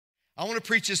I want to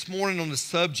preach this morning on the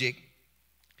subject,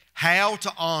 how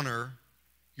to honor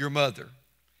your mother.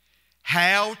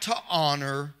 How to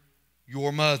honor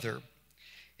your mother.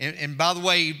 And by the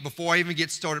way, before I even get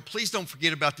started, please don't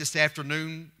forget about this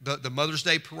afternoon, the Mother's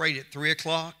Day parade at 3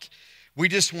 o'clock. We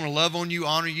just want to love on you,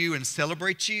 honor you, and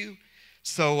celebrate you.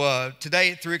 So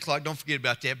today at 3 o'clock, don't forget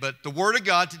about that. But the Word of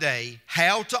God today,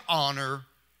 how to honor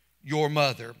your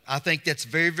mother. I think that's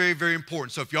very, very, very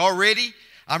important. So if you're all ready,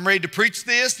 I'm ready to preach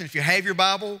this. And if you have your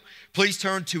Bible, please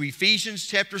turn to Ephesians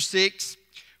chapter 6,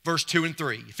 verse 2 and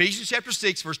 3. Ephesians chapter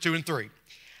 6, verse 2 and 3.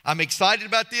 I'm excited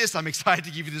about this. I'm excited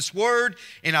to give you this word,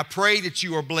 and I pray that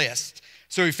you are blessed.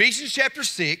 So Ephesians chapter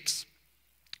 6,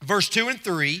 verse 2 and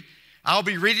 3, I'll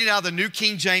be reading out of the New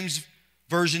King James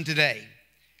Version today.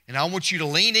 And I want you to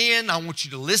lean in. I want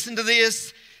you to listen to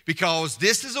this, because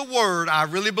this is a word I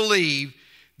really believe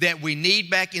that we need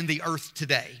back in the earth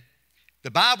today. The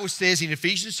Bible says in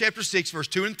Ephesians chapter 6, verse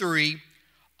 2 and 3,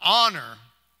 honor.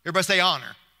 Everybody say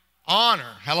honor.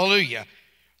 Honor. Hallelujah.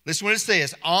 Listen what it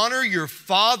says. Honor your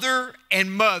father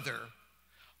and mother.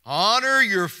 Honor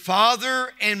your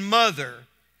father and mother,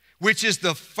 which is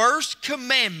the first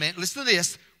commandment, listen to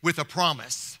this, with a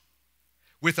promise.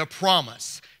 With a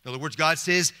promise. In other words, God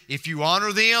says, if you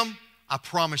honor them, I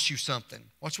promise you something.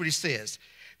 Watch what he says.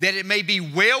 That it may be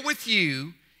well with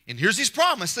you, and here's his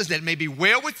promise, says that it may be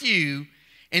well with you,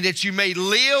 and that you may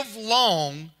live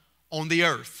long on the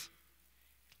earth.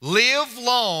 Live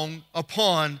long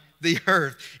upon the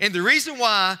earth. And the reason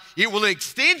why it will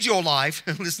extend your life,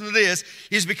 listen to this,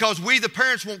 is because we, the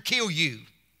parents, won't kill you.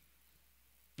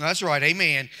 That's right,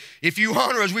 amen. If you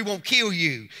honor us, we won't kill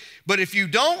you. But if you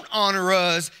don't honor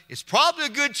us, it's probably a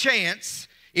good chance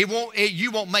you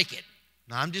won't make it.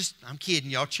 No, I'm kidding.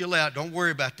 Y'all chill out. Don't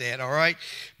worry about that, all right?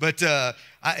 But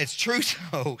it's true,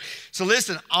 though. So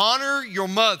listen, honor your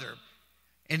mother.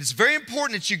 And it's very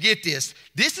important that you get this.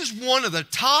 This is one of the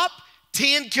top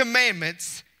 10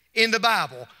 commandments in the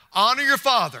Bible. Honor your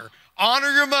father,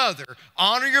 honor your mother,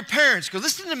 honor your parents. Because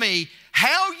listen to me,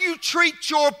 how you treat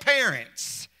your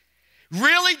parents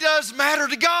really does matter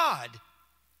to God.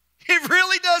 It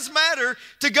really does matter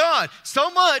to God. So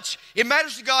much it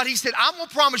matters to God, he said, I'm going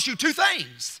to promise you two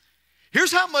things.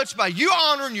 Here's how much by you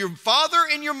honoring your father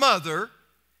and your mother,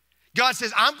 God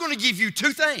says, I'm going to give you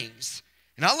two things.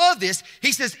 And I love this.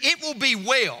 He says, it will be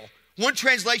well. One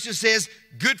translation says,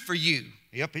 good for you.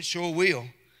 Yep, it sure will.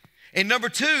 And number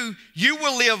two, you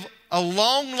will live a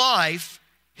long life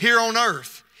here on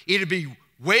earth. It'll be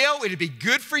well, it'll be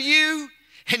good for you.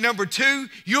 And number two,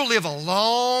 you'll live a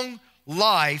long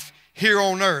life here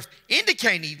on earth.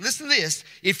 Indicating, listen to this,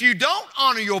 if you don't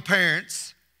honor your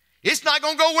parents, it's not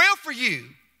going to go well for you.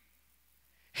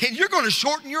 And you're going to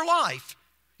shorten your life.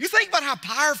 You think about how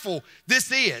powerful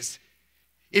this is.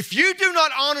 If you do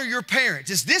not honor your parents,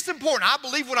 it's this important. I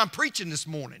believe what I'm preaching this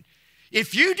morning.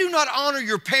 If you do not honor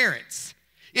your parents,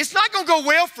 it's not going to go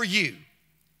well for you.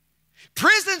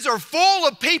 Prisons are full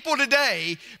of people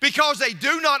today because they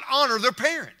do not honor their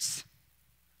parents.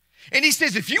 And he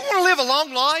says, if you want to live a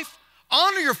long life,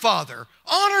 honor your father,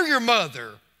 honor your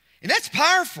mother. And that's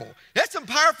powerful. That's some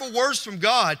powerful words from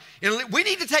God. And we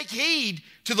need to take heed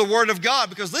to the word of God,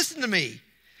 because listen to me.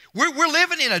 We're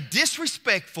living in a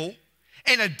disrespectful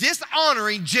and a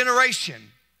dishonoring generation.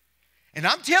 And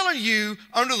I'm telling you,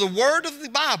 under the word of the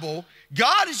Bible,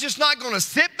 God is just not going to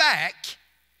sit back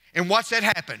and watch that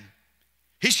happen.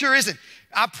 He sure isn't.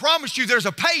 I promise you there's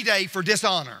a payday for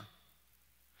dishonor.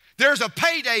 There's a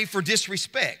payday for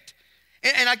disrespect.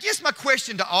 And I guess my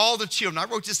question to all the children,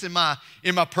 I wrote this in my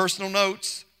personal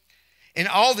notes, and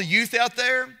all the youth out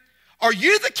there, are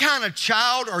you the kind of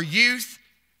child or youth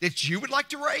that you would like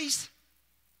to raise?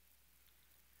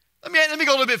 Let me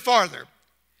go a little bit farther.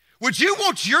 Would you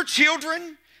want your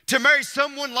children to marry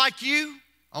someone like you?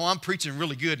 Oh, I'm preaching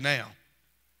really good now.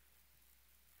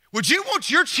 Would you want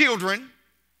your children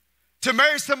to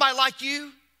marry somebody like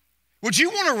you? Would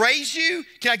you want to raise you?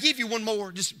 Can I give you one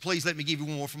more? Just please let me give you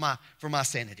one more for my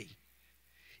sanity.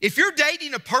 If you're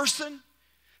dating a person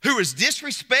who is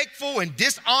disrespectful and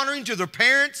dishonoring to their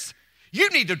parents, you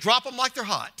need to drop them like they're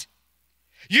hot.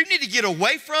 You need to get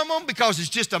away from them, because it's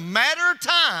just a matter of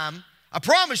time, I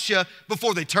promise you,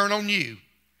 before they turn on you.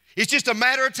 It's just a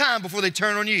matter of time before they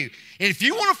turn on you. And if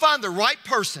you want to find the right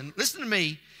person, listen to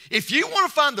me, if you want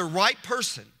to find the right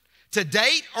person to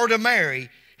date or to marry,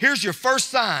 here's your first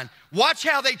sign. Watch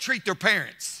how they treat their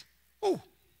parents. Ooh.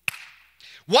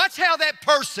 Watch how that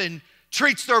person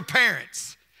treats their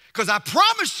parents. Because I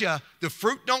promise you, the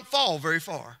fruit don't fall very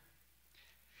far.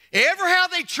 Ever how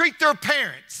they treat their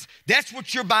parents, that's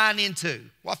what you're buying into.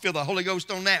 Well, I feel the Holy Ghost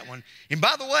on that one. And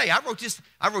by the way, I wrote this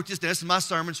down. This is my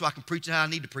sermon so I can preach it how I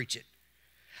need to preach it.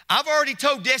 I've already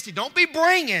told Destiny, don't be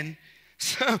bringing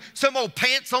some old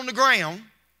pants on the ground,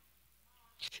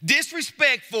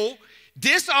 disrespectful,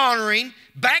 dishonoring,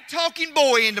 back-talking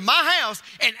boy into my house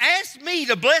and ask me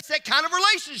to bless that kind of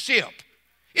relationship.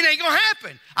 It ain't going to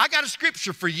happen. I got a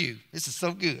scripture for you. This is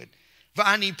so good.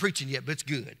 I ain't even preaching yet, but it's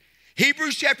good.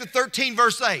 Hebrews chapter 13,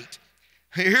 verse 8.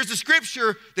 Here's the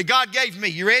scripture that God gave me.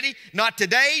 You ready? Not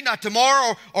today, not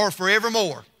tomorrow, or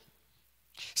forevermore.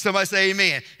 Somebody say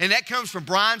amen. And that comes from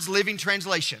Brian's Living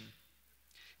Translation.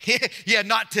 Yeah,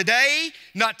 not today,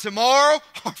 not tomorrow,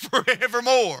 or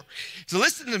forevermore. So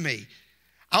listen to me.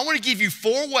 I want to give you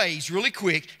 4 ways really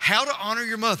quick how to honor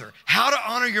your mother. How to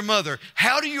honor your mother.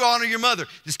 How do you honor your mother?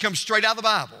 This comes straight out of the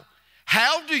Bible.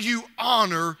 How do you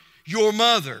honor your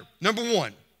mother? Number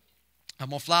 1, I'm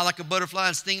going to fly like a butterfly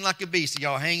and sting like a bee, so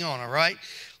y'all hang on, all right?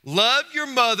 Love your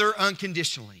mother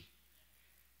unconditionally.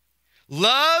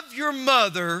 Love your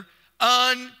mother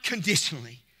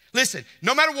unconditionally. Listen,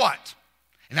 no matter what,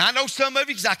 and I know some of you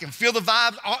because I can feel the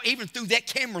vibes even through that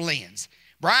camera lens.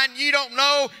 Brian, you don't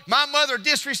know, my mother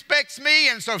disrespects me,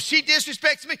 and so if she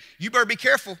disrespects me, you better be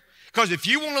careful. Because if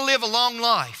you want to live a long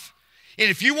life, and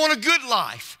if you want a good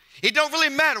life, it don't really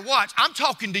matter. Watch, I'm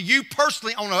talking to you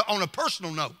personally on a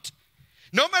personal note.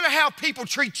 No matter how people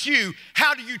treat you,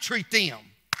 how do you treat them?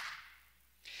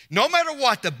 No matter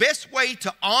what, the best way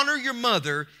to honor your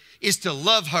mother is to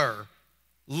love her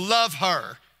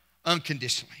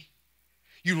unconditionally.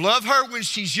 You love her when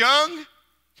she's young,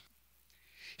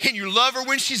 and you love her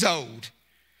when she's old.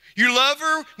 You love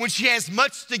her when she has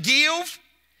much to give,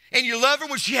 and you love her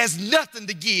when she has nothing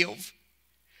to give.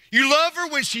 You love her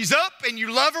when she's up, and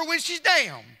you love her when she's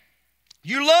down.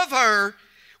 You love her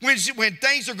when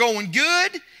things are going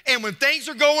good and when things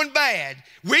are going bad.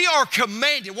 We are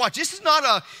commanded. Watch, this is not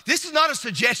a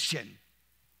suggestion.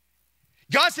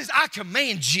 God says, I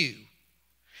command you.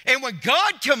 And when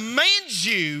God commands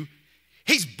you,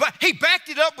 He backed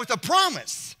it up with a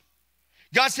promise.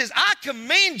 God says, I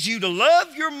command you to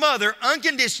love your mother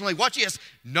unconditionally. Watch this,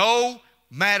 no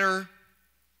matter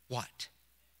what.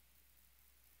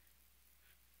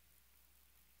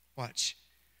 Watch.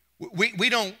 We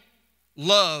don't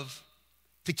love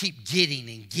to keep getting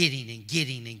and getting and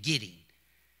getting and getting.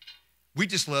 We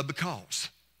just love because.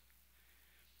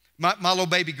 My little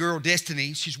baby girl,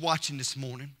 Destiny, she's watching this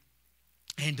morning.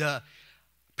 And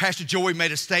Pastor Joey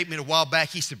made a statement a while back.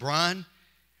 He said, Brian,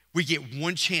 we get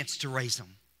one chance to raise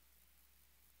them.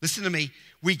 Listen to me.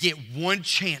 We get one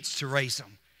chance to raise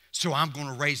them. So I'm going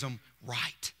to raise them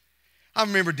right. I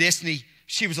remember Destiny,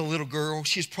 she was a little girl.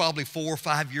 She was probably 4 or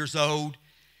 5 years old.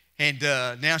 And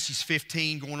now she's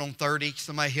 15, going on 30.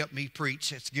 Somebody help me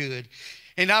preach. That's good.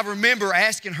 And I remember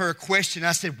asking her a question.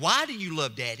 I said, why do you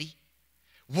love Daddy?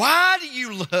 Why do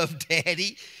you love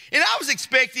Daddy? And I was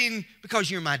expecting,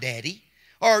 because you're my daddy,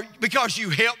 or because you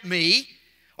help me,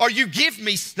 or you give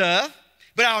me stuff.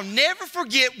 But I'll never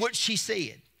forget what she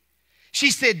said.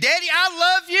 She said, Daddy, I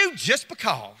love you just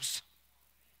because.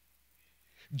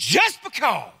 Just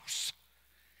because.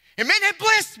 And man, that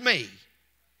blessed me.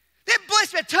 That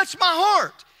blessed me, that touched my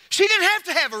heart. She didn't have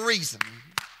to have a reason.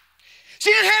 She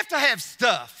didn't have to have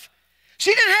stuff.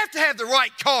 She didn't have to have the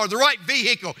right car, the right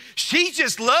vehicle. She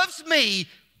just loves me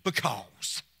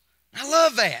because. I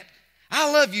love that.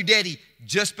 I love you, Daddy,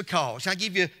 just because. Can I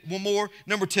give you one more?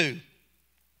 Number 2.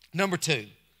 Number 2.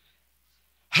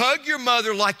 Hug your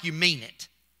mother like you mean it.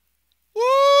 Woo!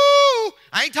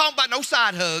 I ain't talking about no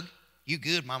side hug. You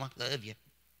good, mama, love you.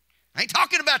 I ain't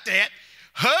talking about that.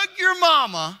 Hug your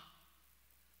mama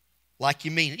like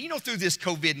you mean it. You know, through this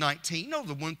COVID-19, you know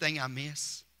the one thing I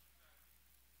miss?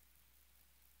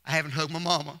 I haven't hugged my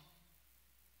mama.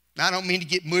 I don't mean to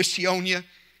get mushy on you,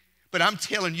 but I'm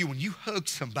telling you, when you hug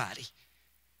somebody,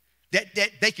 that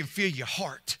they can feel your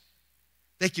heart.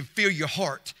 They can feel your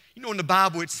heart. You know, in the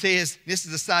Bible it says, this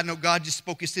is a side note, God just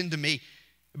spoke this into me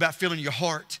about feeling your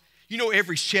heart. You know,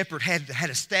 every shepherd had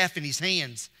a staff in his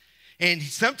hands, and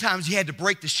sometimes he had to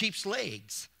break the sheep's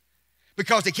legs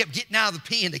because they kept getting out of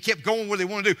the pen. They kept going where they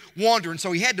wanted to wander, and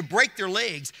so he had to break their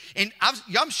legs. And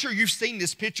I'm sure you've seen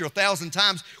this picture 1,000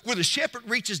 times where the shepherd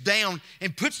reaches down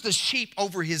and puts the sheep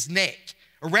over his neck,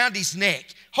 around his neck,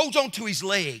 holds on to his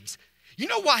legs. You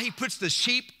know why he puts the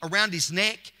sheep around his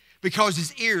neck? Because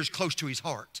his ear is close to his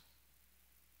heart.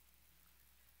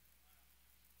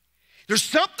 There's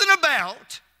something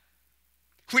about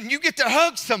when you get to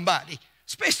hug somebody,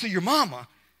 especially your mama.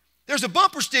 There's a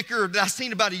bumper sticker that I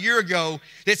seen about a year ago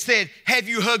that said, have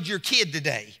you hugged your kid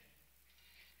today?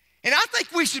 And I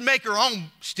think we should make our own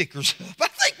stickers up. I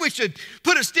think we should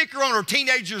put a sticker on our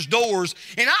teenagers' doors.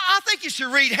 And I think it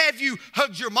should read, have you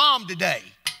hugged your mom today?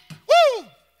 Woo!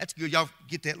 That's good. Y'all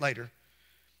get that later.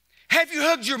 Have you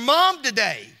hugged your mom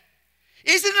today?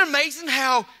 Isn't it amazing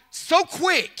how so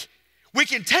quick we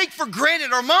can take for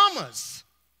granted our mamas?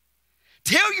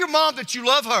 Tell your mom that you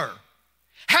love her.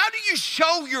 How do you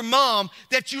show your mom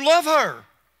that you love her?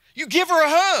 You give her a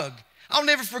hug. I'll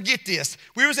never forget this.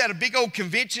 We was at a big old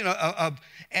convention, a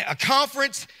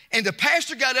conference, and the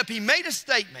pastor got up. He made a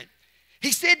statement.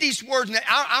 He said these words, and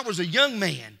I was a young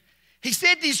man. He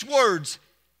said these words,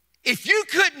 if you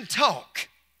couldn't talk,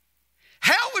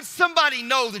 how would somebody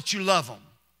know that you love them?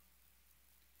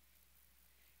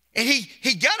 And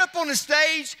he got up on the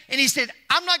stage and he said,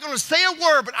 I'm not going to say a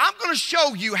word, but I'm going to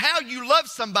show you how you love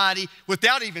somebody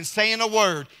without even saying a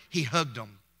word. He hugged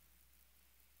them.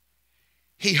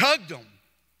 He hugged them.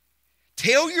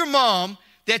 Tell your mom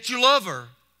that you love her.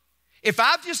 If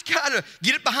I've just got to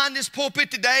get it behind this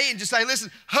pulpit today and just say,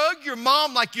 listen, hug your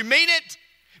mom like you mean it.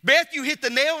 Beth, you hit the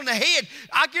nail on the head.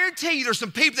 I guarantee you there's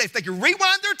some people that they can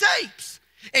rewind their tapes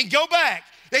and go back.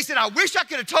 They said, I wish I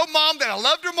could have told mom that I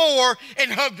loved her more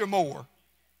and hugged her more.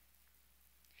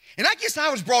 And I guess I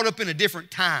was brought up in a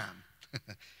different time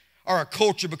or a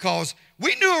culture because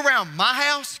we knew around my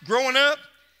house growing up,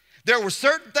 there were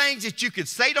certain things that you could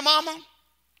say to mama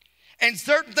and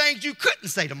certain things you couldn't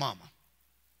say to mama.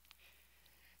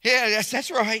 Yeah,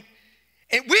 that's right.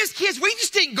 And we as kids, we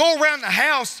just didn't go around the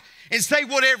house and say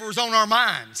whatever was on our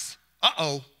minds.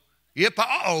 Uh-oh. Yep,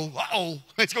 uh-oh.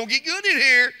 It's going to get good in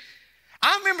here.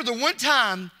 I remember the one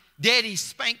time Daddy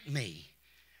spanked me.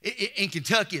 In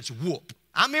Kentucky, it's whoop.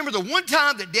 I remember the one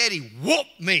time that Daddy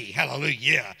whooped me.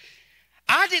 Hallelujah.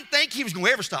 I didn't think he was going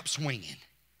to ever stop swinging.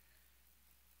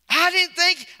 I didn't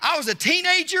think, I was a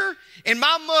teenager, and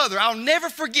my mother, I'll never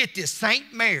forget this,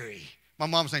 St. Mary. My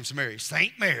mom's name's Mary,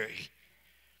 St. Mary.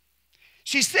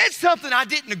 She said something I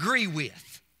didn't agree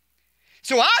with.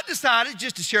 So I decided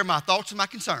just to share my thoughts and my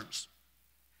concerns.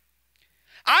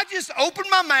 I just opened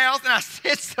my mouth and I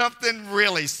said something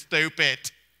really stupid.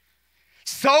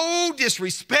 So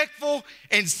disrespectful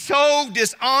and so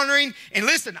dishonoring. And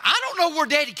listen, I don't know where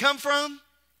Daddy come from.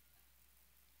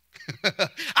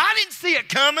 I didn't see it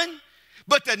coming.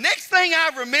 But the next thing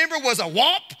I remember was a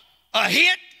whomp, a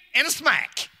hit, and a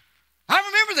smack. I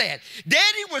remember that.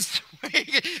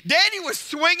 Daddy was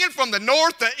swinging from the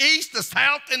north, the east, the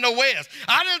south, and the west.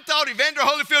 I done thought Evander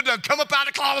Holyfield done come up out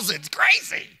of the closet. It's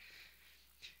crazy.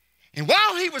 And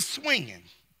while he was swinging,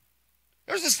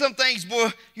 there's just some things,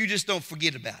 boy, you just don't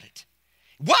forget about it.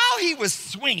 While he was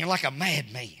swinging like a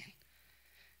madman,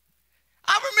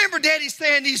 I remember Daddy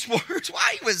saying these words while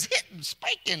he was hitting,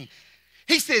 spanking.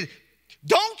 He said,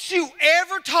 don't you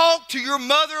ever talk to your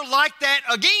mother like that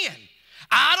again.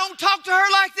 I don't talk to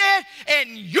her like that, and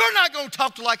you're not going to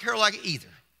talk to her like it either.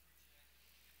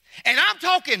 And I'm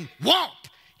talking whomp,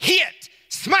 hit,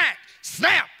 smack,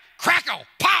 snap, crackle,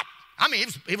 pop. I mean,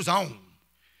 it was on.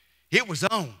 It was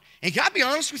on. And can I be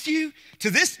honest with you?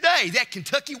 To this day, that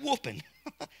Kentucky whooping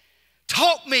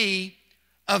taught me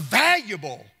a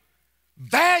valuable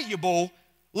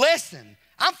lesson.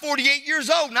 I'm 48 years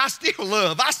old and I still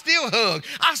love, I still hug,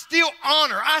 I still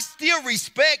honor, I still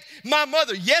respect my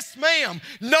mother. Yes, ma'am.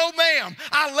 No, ma'am.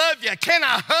 I love you. Can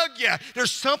I hug you?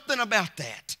 There's something about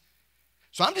that.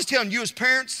 So I'm just telling you as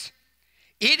parents,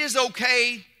 it is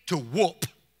okay to whoop.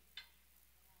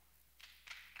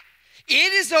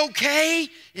 It is okay.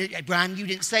 Brian, you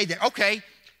didn't say that. Okay,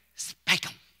 spank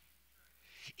them.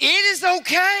 It is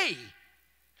okay.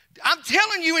 I'm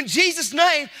telling you in Jesus'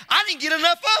 name, I didn't get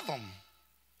enough of them.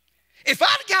 If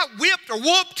I'd got whipped or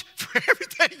whooped for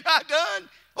everything I've done,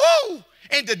 oh,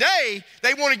 and today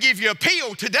they want to give you a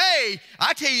pill. Today,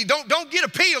 I tell you, don't get a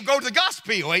pill, go to the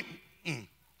gospel.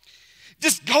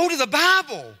 Just go to the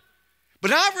Bible.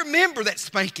 But I remember that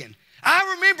spanking.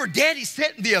 I remember Daddy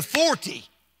setting the authority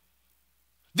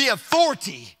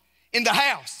in the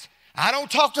house. I don't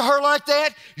talk to her like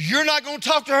that. You're not going to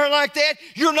talk to her like that.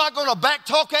 You're not going to back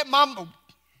talk at mom.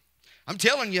 I'm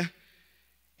telling you.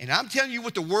 And I'm telling you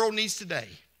what the world needs today.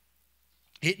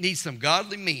 It needs some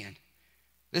godly men.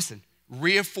 Listen,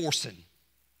 reinforcing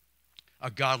a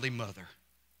godly mother.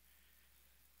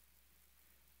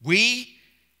 We,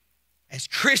 as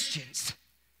Christians,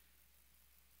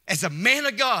 as a man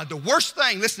of God, the worst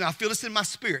thing, listen, I feel this in my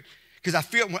spirit, because I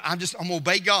feel I'm going to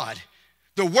obey God.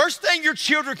 The worst thing your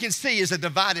children can see is a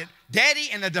divided daddy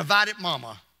and a divided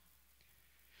mama.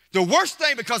 The worst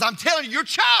thing, because I'm telling you, your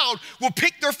child will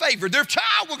pick their favorite. Their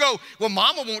child will go, well,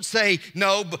 mama won't say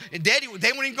no, but daddy,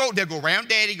 they won't even go. They'll go around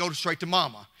daddy, go straight to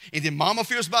mama. And then mama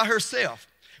feels by herself.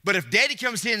 But if daddy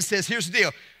comes in and says, here's the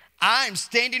deal, I'm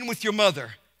standing with your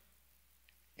mother,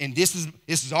 and this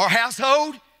is our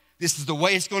household, this is the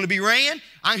way it's going to be ran.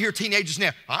 I hear teenagers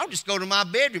now, I'll just go to my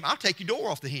bedroom, I'll take your door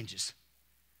off the hinges.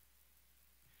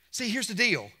 See, here's the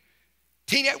deal.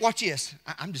 Watch this.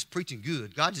 I'm just preaching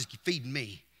good. God just keep feeding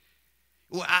me.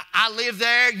 Well, I live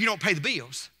there, you don't pay the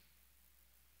bills.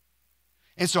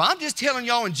 And so I'm just telling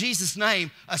y'all in Jesus'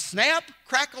 name, a snap,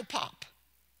 crackle, pop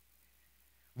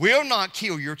will not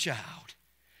kill your child.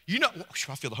 You know,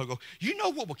 I feel the Holy Ghost. You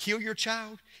know what will kill your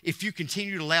child? If you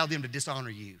continue to allow them to dishonor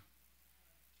you.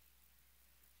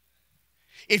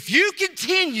 If you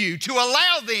continue to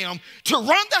allow them to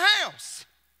run the house,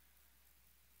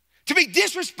 to be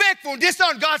disrespectful and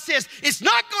dishonor, God says it's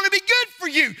not going to be good for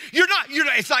you.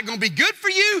 It's not going to be good for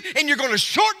you, and you're going to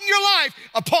shorten your life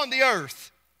upon the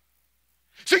earth.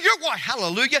 So you're what?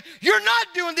 Hallelujah. You're not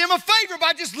doing them a favor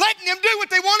by just letting them do what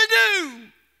they want to do.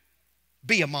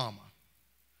 Be a mama.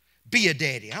 Be a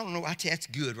daddy. I don't know. I tell you, that's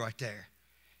good right there.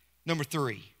 Number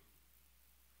 3.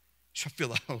 I feel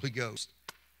the Holy Ghost.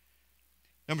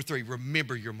 Number 3,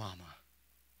 remember your mama.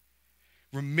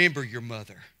 Remember your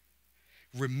mother.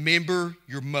 Remember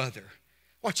your mother.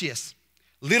 Watch this.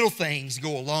 Little things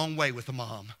go a long way with a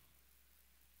mom.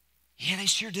 Yeah, they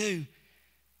sure do.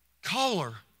 Call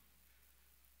her.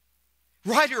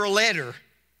 Write her a letter.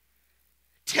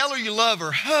 Tell her you love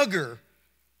her. Hug her.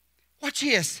 Watch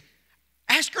this.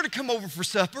 Ask her to come over for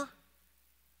supper.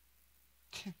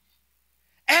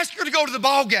 Ask her to go to the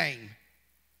ball game.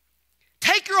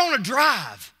 Take her on a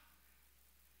drive.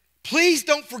 Please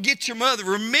don't forget your mother.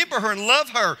 Remember her and love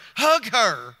her. Hug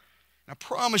her. I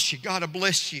promise you, God will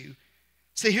bless you.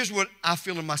 See, here's what I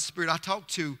feel in my spirit. I talked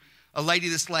to a lady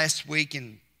this last week,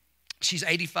 and she's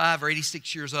 85 or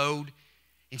 86 years old.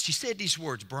 And she said these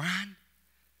words, Brian,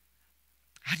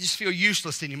 I just feel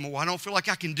useless anymore. I don't feel like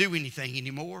I can do anything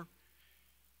anymore.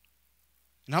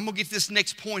 And I'm going to get this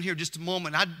next point here in just a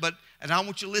moment. And I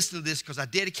want you to listen to this because I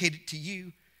dedicate it to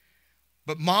you.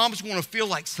 But moms want to feel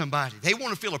like somebody. They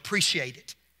want to feel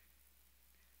appreciated.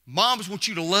 Moms want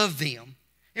you to love them.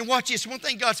 And watch this. One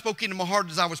thing God spoke into my heart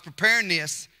as I was preparing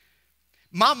this,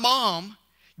 my mom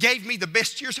gave me the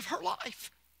best years of her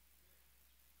life.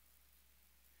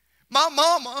 My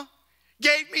mama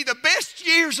gave me the best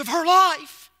years of her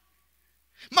life.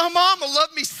 My mama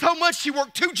loved me so much she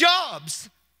worked 2 jobs.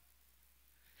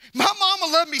 My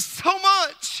mama loved me so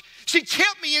much she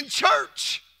kept me in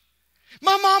church.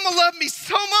 My mama loved me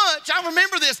so much. I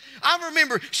remember this. I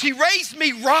remember she raised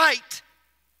me right.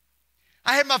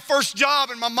 I had my first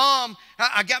job, and my mom,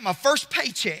 I got my first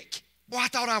paycheck. Boy, I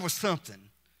thought I was something.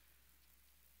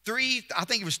 I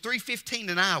think it was $3.15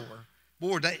 an hour.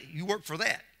 Boy, you work for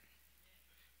that.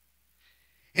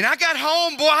 And I got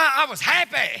home, boy, I was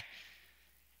happy.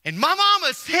 And my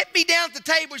mama set me down at the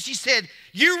table. She said,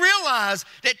 you realize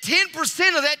that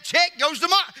 10% of that check goes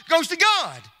to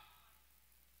God.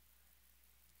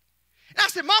 And I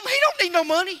said, Mama, he don't need no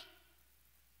money.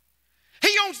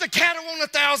 He owns the cattle on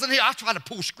 1,000 hills. I try to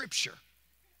pull scripture.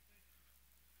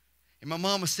 And my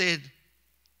mama said,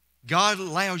 God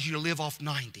allows you to live off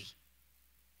 90.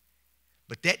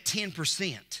 But that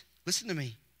 10%, listen to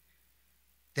me,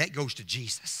 that goes to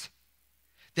Jesus.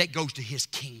 That goes to his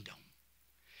kingdom.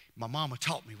 My mama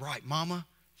taught me right. Mama,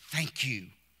 thank you.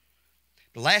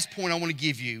 The last point I want to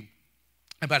give you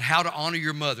about how to honor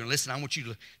your mother. Listen, I want you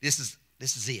to, this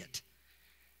is it.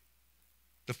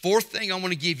 The 4th thing I want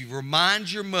to give you,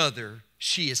 remind your mother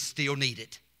she is still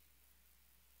needed.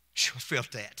 I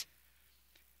felt that.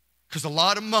 Because a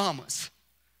lot of mamas,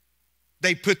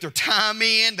 they put their time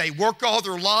in, they work all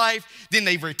their life, then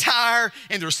they retire,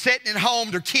 and they're sitting at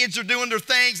home, their kids are doing their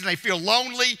things, and they feel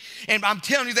lonely. And I'm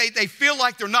telling you, they feel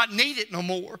like they're not needed no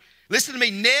more. Listen to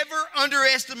me, never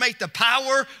underestimate the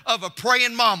power of a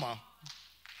praying mama.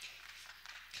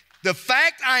 The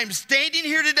fact I am standing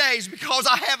here today is because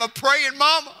I have a praying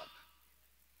mama.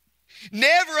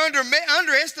 Never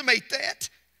underestimate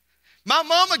that. My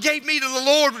mama gave me to the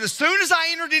Lord as soon as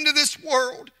I entered into this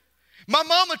world. My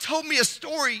mama told me a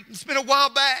story. It's been a while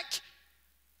back.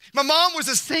 My mom was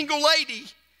a single lady,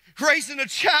 raising a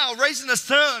child, raising a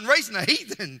son, raising a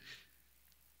heathen.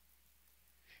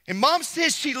 And Mom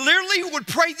says she literally would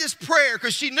pray this prayer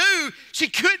because she knew she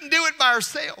couldn't do it by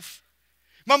herself.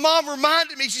 My mom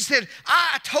reminded me, she said,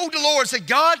 I told the Lord, I said,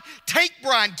 God, take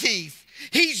Brian Keith.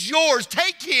 He's yours.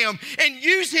 Take him and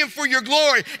use him for your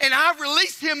glory. And I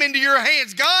release him into your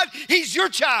hands. God, he's your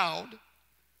child. There's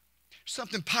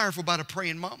something powerful about a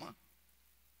praying mama.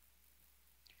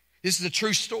 This is a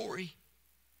true story.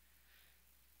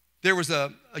 There was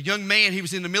a young man, he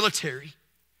was in the military.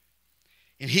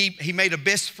 And he made a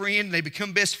best friend. They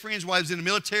become best friends while he was in the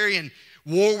military and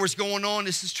war was going on.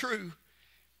 This is true.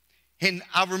 And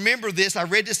I remember this. I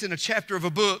read this in a chapter of a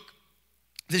book.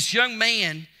 This young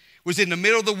man was in the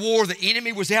middle of the war. The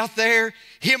enemy was out there.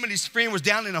 Him and his friend was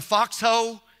down in a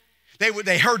foxhole.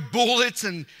 They heard bullets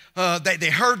and they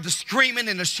heard the screaming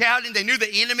and the shouting. They knew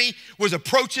the enemy was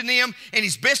approaching them. And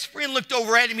his best friend looked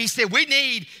over at him. He said, we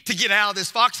need to get out of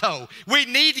this foxhole. We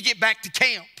need to get back to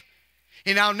camp.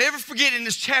 And I'll never forget in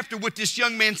this chapter what this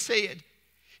young man said.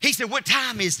 He said, what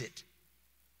time is it?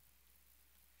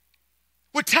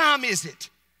 What time is it?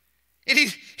 And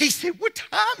he said, what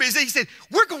time is it? He said,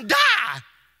 we're going to die.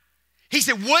 He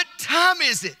said, what time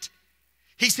is it?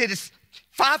 He said, it's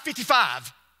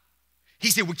 5:55. He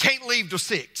said, we can't leave till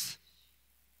 6.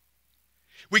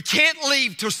 We can't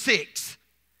leave till 6.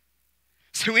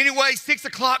 So anyway, 6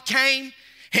 o'clock came.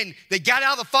 And they got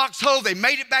out of the foxhole. They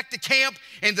made it back to camp.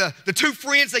 And the two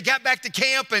friends, they got back to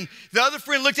camp. And the other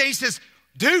friend looked at him. He says,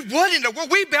 dude, what in the world?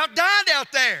 We about died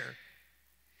out there.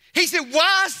 He said,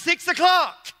 why 6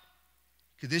 o'clock?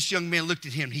 Because this young man looked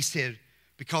at him. He said,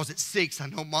 because at 6, I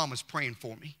know Mama's praying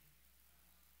for me.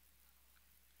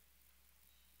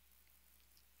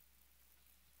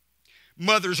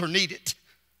 Mothers are needed.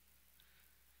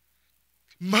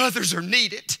 Mothers are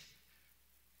needed.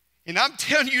 And I'm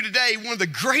telling you today, one of the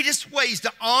greatest ways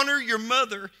to honor your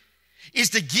mother is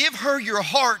to give her your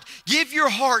heart. Give your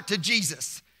heart to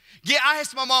Jesus. Yeah, I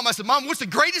asked my mom, I said, Mom, what's the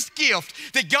greatest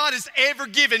gift that God has ever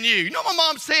given you? You know what my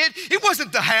mom said? It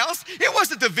wasn't the house. It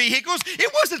wasn't the vehicles.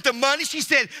 It wasn't the money. She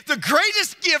said, the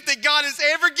greatest gift that God has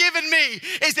ever given me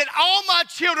is that all my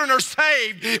children are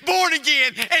saved, born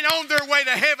again, and on their way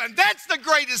to heaven. That's the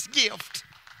greatest gift.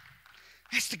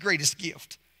 That's the greatest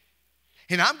gift.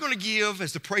 And I'm going to give,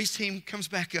 as the praise team comes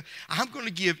back up, I'm going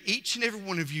to give each and every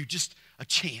one of you just a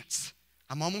chance.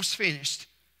 I'm almost finished.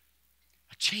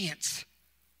 A chance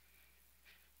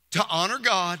to honor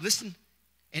God, listen,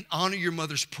 and honor your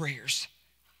mother's prayers.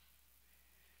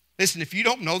 Listen, if you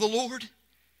don't know the Lord,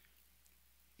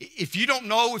 if you don't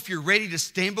know if you're ready to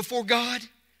stand before God,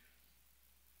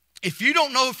 if you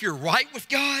don't know if you're right with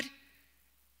God,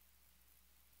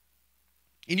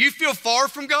 and you feel far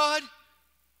from God,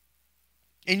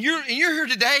 and you're here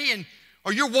today,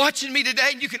 or you're watching me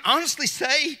today, and you can honestly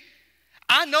say,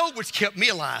 I know what's kept me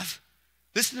alive.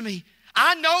 Listen to me.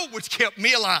 I know what's kept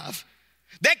me alive.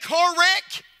 That car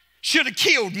wreck should have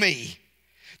killed me.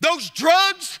 Those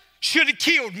drugs should have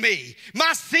killed me.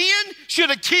 My sin should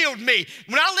have killed me.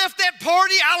 When I left that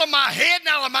party out of my head and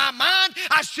out of my mind,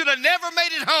 I should have never made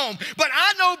it home. But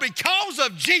I know because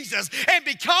of Jesus and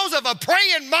because of a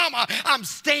praying mama, I'm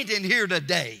standing here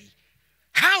today.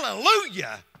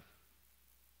 Hallelujah.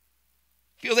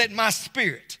 Feel that in my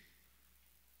spirit.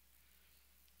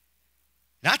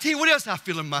 And I'll tell you what else I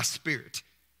feel in my spirit.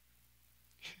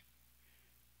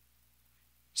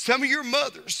 Some of your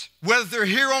mothers, whether they're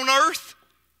here on earth,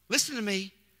 listen to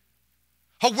me,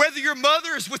 or whether your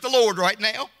mother is with the Lord right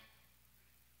now,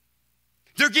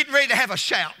 they're getting ready to have a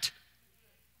shout.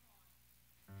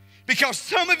 Because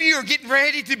some of you are getting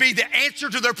ready to be the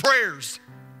answer to their prayers.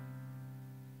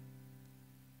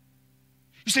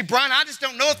 You say, Brian, I just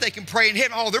don't know if they can pray in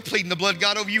heaven. Oh, they're pleading the blood of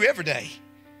God over you every day.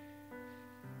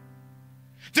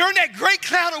 They're in that great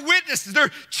cloud of witnesses.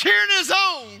 They're cheering us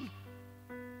on.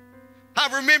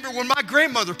 I remember when my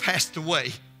grandmother passed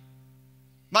away,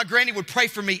 my granny would pray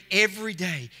for me every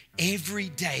day, every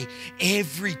day,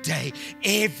 every day,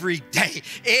 every day,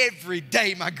 every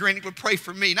day. My granny would pray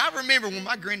for me. And I remember when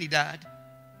my granny died,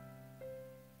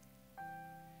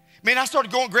 man, I started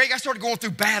going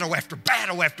through battle after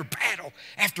battle after battle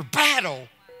after battle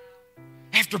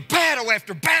after battle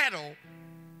after battle.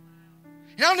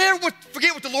 And I'll never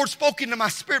forget what the Lord spoke into my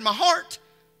spirit, my heart.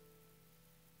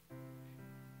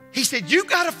 He said, you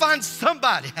got to find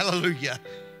somebody, hallelujah,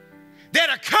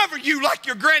 that'll cover you like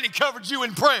your granny covered you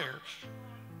in prayer.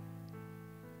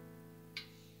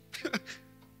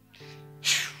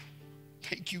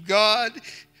 Thank you, God.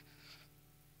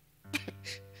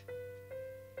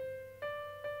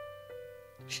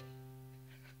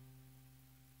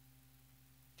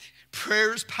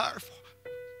 Prayer is powerful.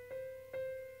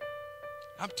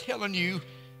 I'm telling you,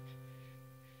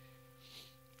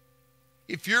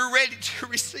 if you're ready to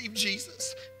receive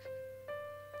Jesus,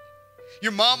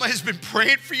 your mama has been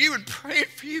praying for you and praying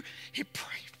for you and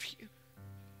praying for you.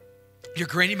 Your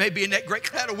granny may be in that great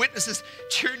cloud of witnesses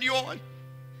cheering you on.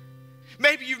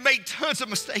 Maybe you've made tons of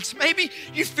mistakes. Maybe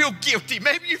you feel guilty.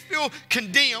 Maybe you feel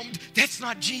condemned. That's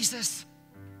not Jesus.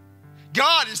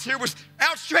 God is here with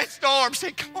outstretched arms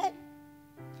saying, come on.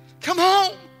 Come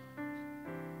on.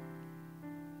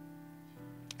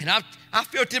 And I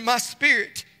felt in my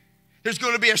spirit, there's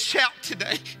going to be a shout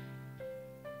today.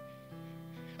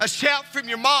 A shout from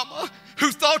your mama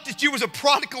who thought that you was a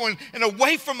prodigal and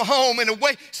away from home and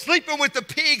away, sleeping with the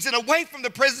pigs and away from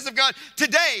the presence of God.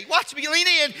 Today, watch me lean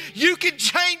in, you can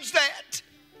change that.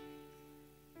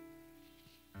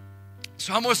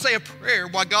 So I'm going to say a prayer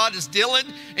while God is dealing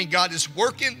and God is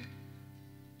working.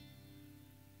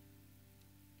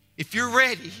 If you're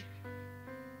ready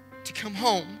to come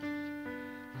home,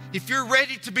 if you're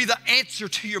ready to be the answer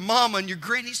to your mama and your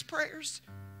granny's prayers,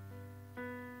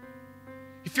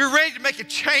 if you're ready to make a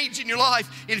change in your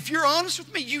life, and if you're honest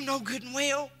with me, you know good and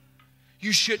well,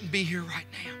 you shouldn't be here right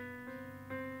now.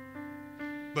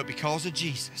 But because of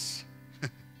Jesus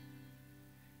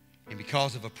and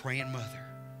because of a praying mother,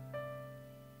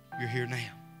 you're here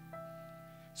now.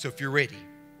 So if you're ready,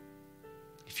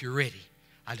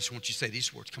 I just want you to say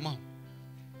these words. Come on.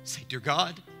 Say, dear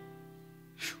God.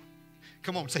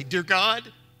 Come on, say, dear God,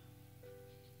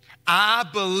 I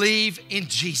believe in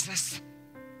Jesus.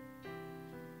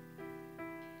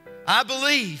 I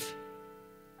believe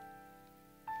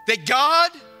that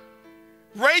God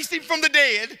raised him from the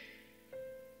dead.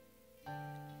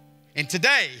 And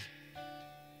today,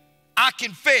 I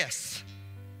confess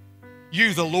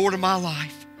you the Lord of my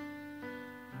life.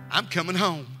 I'm coming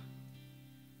home.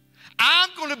 I'm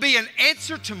going to be an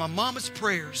answer to my mama's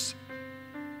prayers.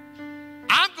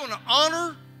 I'm going to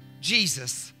honor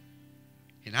Jesus,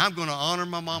 and I'm going to honor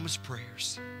my mama's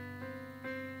prayers.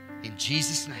 In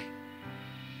Jesus' name,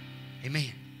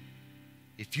 amen.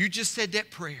 If you just said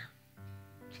that prayer,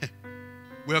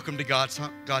 welcome to God's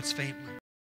family.